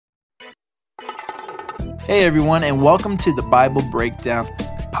Hey everyone, and welcome to the Bible Breakdown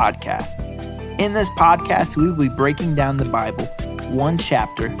Podcast. In this podcast, we will be breaking down the Bible one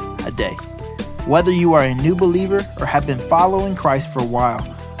chapter a day. Whether you are a new believer or have been following Christ for a while,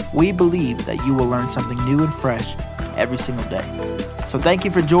 we believe that you will learn something new and fresh every single day. So thank you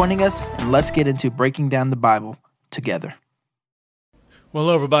for joining us, and let's get into breaking down the Bible together. Well,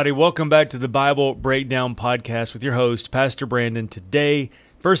 hello everybody. Welcome back to the Bible Breakdown Podcast with your host, Pastor Brandon. Today,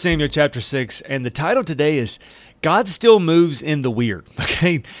 1 Samuel chapter 6, and the title today is God Still Moves in the Weird.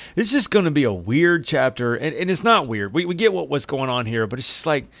 Okay, this is just going to be a weird chapter, and it's not weird. We get what's going on here, but it's just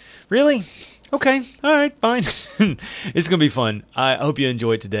like, really? Okay, all right, fine. It's going to be fun. I hope you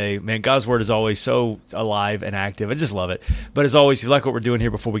enjoy it today. Man, God's Word is always so alive and active. I just love it. But as always, if you like what we're doing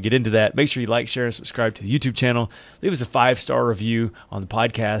here, before we get into that, make sure you like, share, and subscribe to the YouTube channel. Leave us a 5-star review on the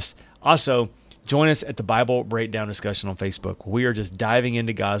podcast. Also, join us at the Bible Breakdown discussion on Facebook. We are just diving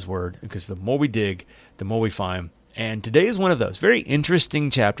into God's Word because the more we dig, the more we find. And today is one of those very interesting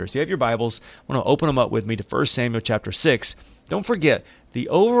chapters. You have your Bibles. I want to open them up with me to 1 Samuel chapter 6. Don't forget, the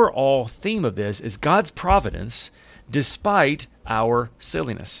overall theme of this is God's providence despite our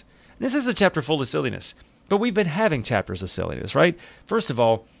silliness. And this is a chapter full of silliness, but we've been having chapters of silliness, right? First of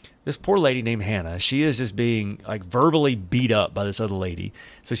all, this poor lady named Hannah, she is just being like verbally beat up by this other lady.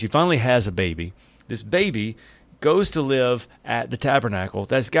 So she finally has a baby. This baby goes to live at the tabernacle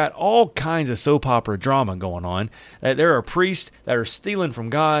that's got all kinds of soap opera drama going on. There are priests that are stealing from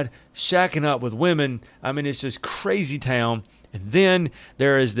God, shacking up with women. I mean, it's just crazy town. And then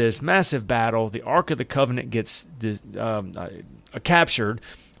there is this massive battle. The Ark of the Covenant gets captured.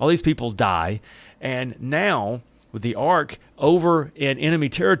 All these people die. And now, with the Ark over in enemy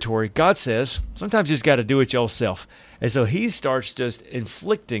territory, God says, sometimes you just got to do it yourself. And so he starts just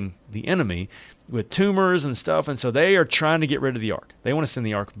inflicting the enemy with tumors and stuff. And so they are trying to get rid of the Ark. They want to send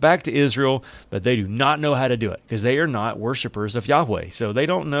the Ark back to Israel, but they do not know how to do it because they are not worshipers of Yahweh. So they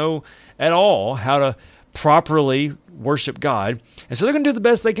don't know at all how to properly worship God. And so they're going to do the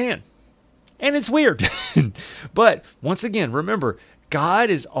best they can. And it's weird. But once again, remember, God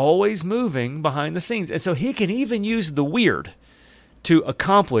is always moving behind the scenes. And so he can even use the weird to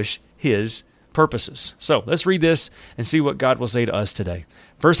accomplish his purposes. So let's read this and see what God will say to us today.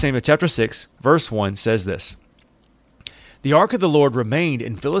 1 Samuel chapter 6, verse 1 says this. The ark of the Lord remained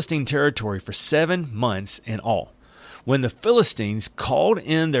in Philistine territory for 7 months in all. When the Philistines called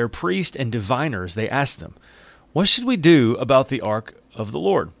in their priests and diviners, they asked them, "What should we do about the ark of the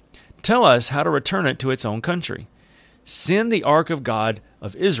Lord? Tell us how to return it to its own country." "Send the ark of God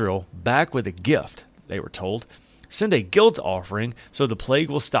of Israel back with a gift," they were told. "Send a guilt offering so the plague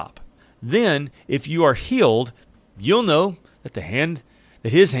will stop. Then, if you are healed, you'll know that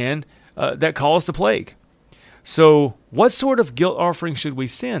his hand that caused the plague." So, what sort of guilt offering should we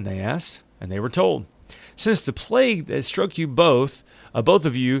send? They asked, and they were told, "Since the plague that struck you both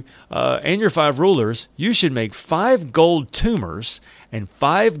of you and your 5 rulers, you should make 5 gold tumors and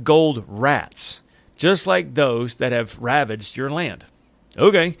 5 gold rats, just like those that have ravaged your land."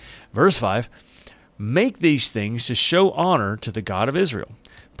 Okay, verse 5, "Make these things to show honor to the God of Israel.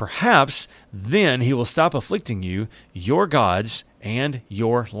 Perhaps then he will stop afflicting you, your gods, and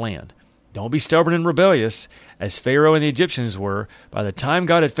your land. Don't be stubborn and rebellious, as Pharaoh and the Egyptians were. By the time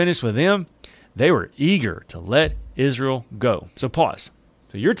God had finished with them, they were eager to let Israel go." So pause.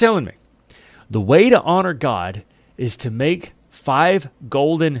 So you're telling me the way to honor God is to make 5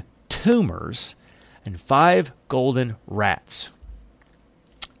 golden tumors and 5 golden rats.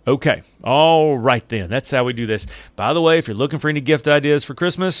 Okay, all right then. That's how we do this. By the way, if you're looking for any gift ideas for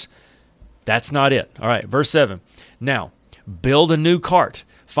Christmas, that's not it. All right, verse 7. "Now, build a new cart.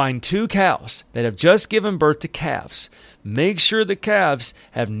 Find 2 cows that have just given birth to calves. Make sure the calves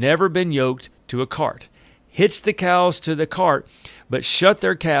have never been yoked to a cart. Hitch the cows to the cart, but shut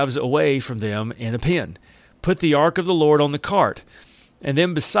their calves away from them in a pen. Put the ark of the Lord on the cart, and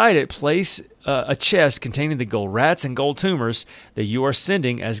then beside it place a chest containing the gold rats and gold tumors that you are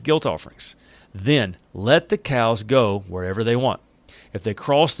sending as guilt offerings. Then let the cows go wherever they want. If they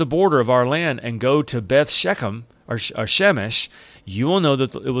cross the border of our land and go to Beth Shechem or Shemesh, you will know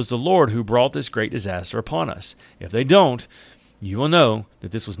that it was the Lord who brought this great disaster upon us. If they don't, you will know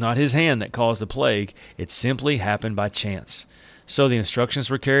that this was not his hand that caused the plague. It simply happened by chance." So the instructions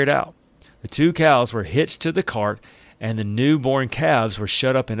were carried out. The 2 cows were hitched to the cart, and the newborn calves were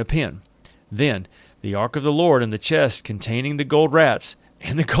shut up in a pen. Then the ark of the Lord and the chest containing the gold rats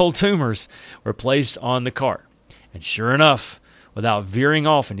and the gold tumors were placed on the cart. And sure enough, without veering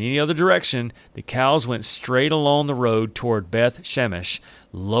off in any other direction, the cows went straight along the road toward Beth Shemesh,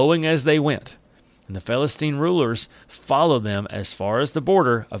 lowing as they went. And the Philistine rulers followed them as far as the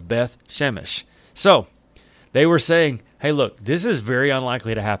border of Beth Shemesh. So, They were saying, hey, look, this is very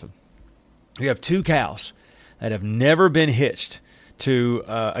unlikely to happen. You have 2 cows that have never been hitched to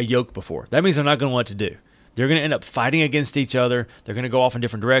a yoke before. That means they're not going to know what to do. They're going to end up fighting against each other. They're going to go off in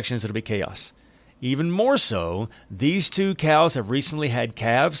different directions. It'll be chaos. Even more so, these 2 cows have recently had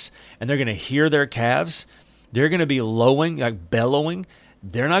calves, and they're going to hear their calves. They're going to be lowing, like bellowing.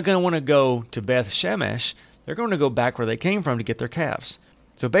 They're not going to want to go to Beth Shemesh. They're going to go back where they came from to get their calves.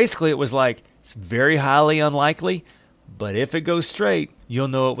 So basically it was like, it's very highly unlikely, but if it goes straight, you'll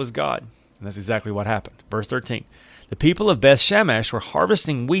know it was God. And that's exactly what happened. Verse 13. The people of Beth Shemesh were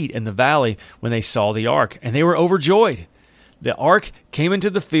harvesting wheat in the valley when they saw the ark, and they were overjoyed. The ark came into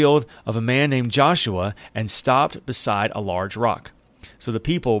the field of a man named Joshua and stopped beside a large rock. So the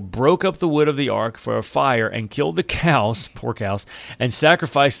people broke up the wood of the ark for a fire and killed the cows, poor cows, and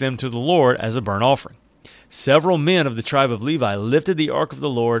sacrificed them to the Lord as a burnt offering. Several men of the tribe of Levi lifted the ark of the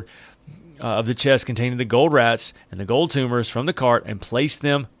Lord of the chest containing the gold rats and the gold tumors from the cart and placed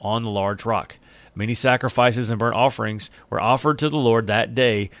them on the large rock. Many sacrifices and burnt offerings were offered to the Lord that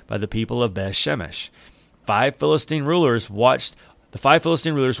day by the people of Beth Shemesh. The 5 Philistine rulers watched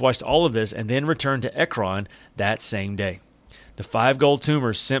all of this and then returned to Ekron that same day. The 5 gold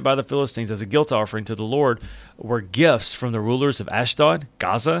tumors sent by the Philistines as a guilt offering to the Lord were gifts from the rulers of Ashdod,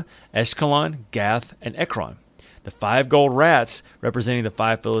 Gaza, Ashkelon, Gath, and Ekron. The 5 gold rats, representing the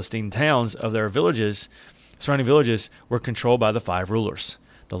 5 Philistine towns of their surrounding villages, were controlled by the 5 rulers.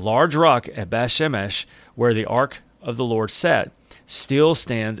 The large rock at Beth Shemesh, where the ark of the Lord sat, still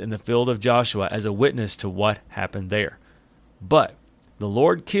stands in the field of Joshua as a witness to what happened there. But the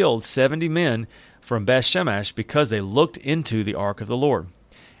Lord killed 70 men from Beth Shemesh because they looked into the ark of the Lord.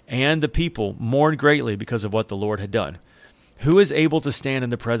 And the people mourned greatly because of what the Lord had done. Who is able to stand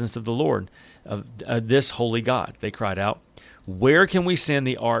in the presence of the Lord, of this holy God? They cried out. Where can we send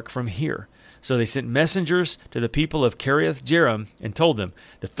the ark from here? So they sent messengers to the people of Kiriath Jearim and told them,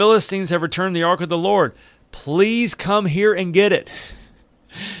 the Philistines have returned the ark of the Lord. Please come here and get it.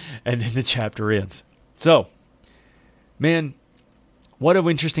 And then the chapter ends. So, man, what an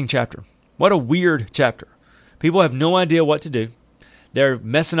interesting chapter. What a weird chapter. People have no idea what to do. They're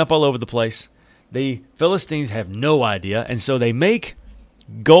messing up all over the place. The Philistines have no idea, and so they make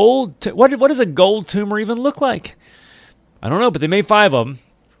gold. What does a gold tumor even look like? I don't know, but they made 5 of them.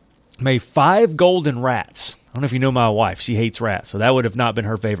 Made 5 golden rats. I don't know if you know my wife. She hates rats, so that would have not been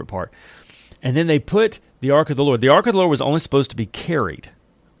her favorite part. And then they put the ark of the Lord. The ark of the Lord was only supposed to be carried,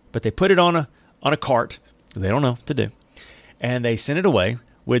 but they put it on a cart because they don't know what to do, and they sent it away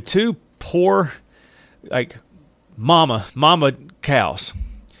with 2 poor, like mama cows.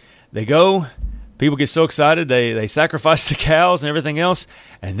 They go. People get so excited, they sacrifice the cows and everything else.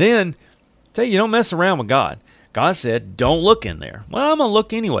 And then, tell you don't mess around with God. God said, don't look in there. Well, I'm going to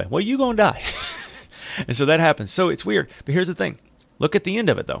look anyway. Well, you're going to die. And so that happens. So it's weird. But here's the thing. Look at the end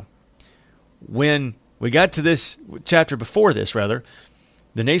of it, though. When we got to this chapter before this, rather,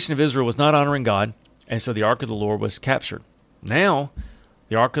 the nation of Israel was not honoring God. And so the ark of the Lord was captured. Now,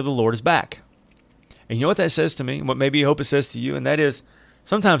 the ark of the Lord is back. And you know what that says to me? What maybe you hope it says to you? And that is,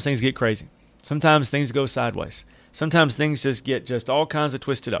 sometimes things get crazy. Sometimes things go sideways. Sometimes things just get all kinds of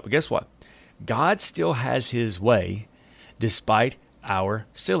twisted up. But guess what? God still has his way despite our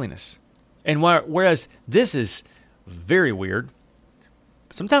silliness. And whereas this is very weird,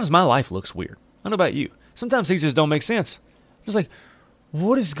 sometimes my life looks weird. I don't know about you. Sometimes things just don't make sense. I'm just like,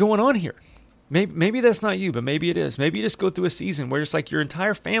 what is going on here? Maybe that's not you, but maybe it is. Maybe you just go through a season where it's like your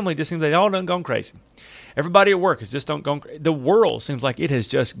entire family just seems like they all done gone crazy. Everybody at work has just done gone crazy. The world seems like it has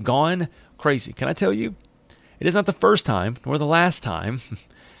just gone crazy. Can I tell you? It is not the first time nor the last time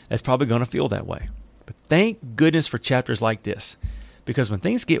that's probably going to feel that way. But thank goodness for chapters like this, because when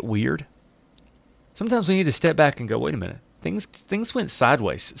things get weird, sometimes we need to step back and go, wait a minute. Things went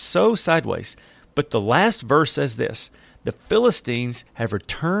sideways, so sideways. But the last verse says this: the Philistines have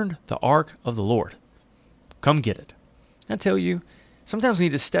returned the ark of the Lord. Come get it. I tell you, sometimes we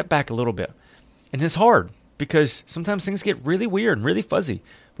need to step back a little bit. And it's hard because sometimes things get really weird and really fuzzy.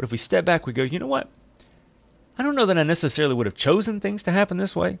 But if we step back, we go, you know what? I don't know that I necessarily would have chosen things to happen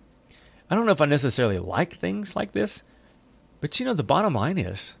this way. I don't know if I necessarily like things like this. But the bottom line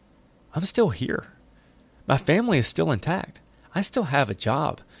is, I'm still here. My family is still intact. I still have a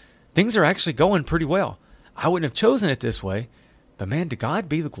job. Things are actually going pretty well. I wouldn't have chosen it this way, but man, to God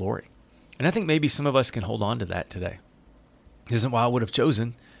be the glory. And I think maybe some of us can hold on to that today. This isn't why I would have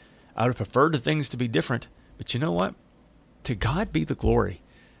chosen. I would have preferred the things to be different. But you know what? To God be the glory.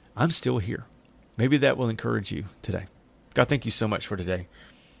 I'm still here. Maybe that will encourage you today. God, thank you so much for today.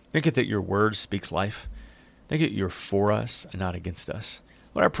 Thank you that your word speaks life. Thank you that you're for us and not against us.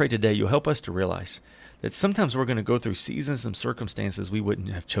 Lord, I pray today you'll help us to realize that sometimes we're going to go through seasons and circumstances we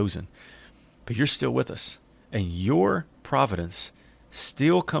wouldn't have chosen. But you're still with us, and your providence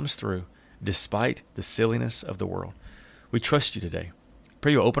still comes through despite the silliness of the world. We trust you today.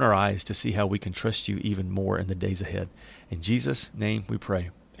 Pray you'll open our eyes to see how we can trust you even more in the days ahead. In Jesus' name we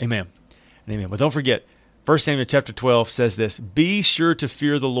pray. Amen and amen. But don't forget, 1 Samuel chapter 12 says this, be sure to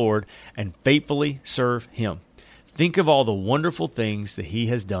fear the Lord and faithfully serve him. Think of all the wonderful things that he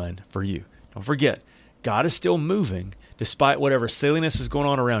has done for you. Don't forget, God is still moving despite whatever silliness is going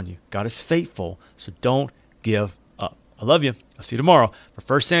on around you. God is faithful, so don't give up. I love you. I'll see you tomorrow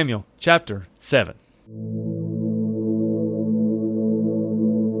for 1 Samuel chapter 7.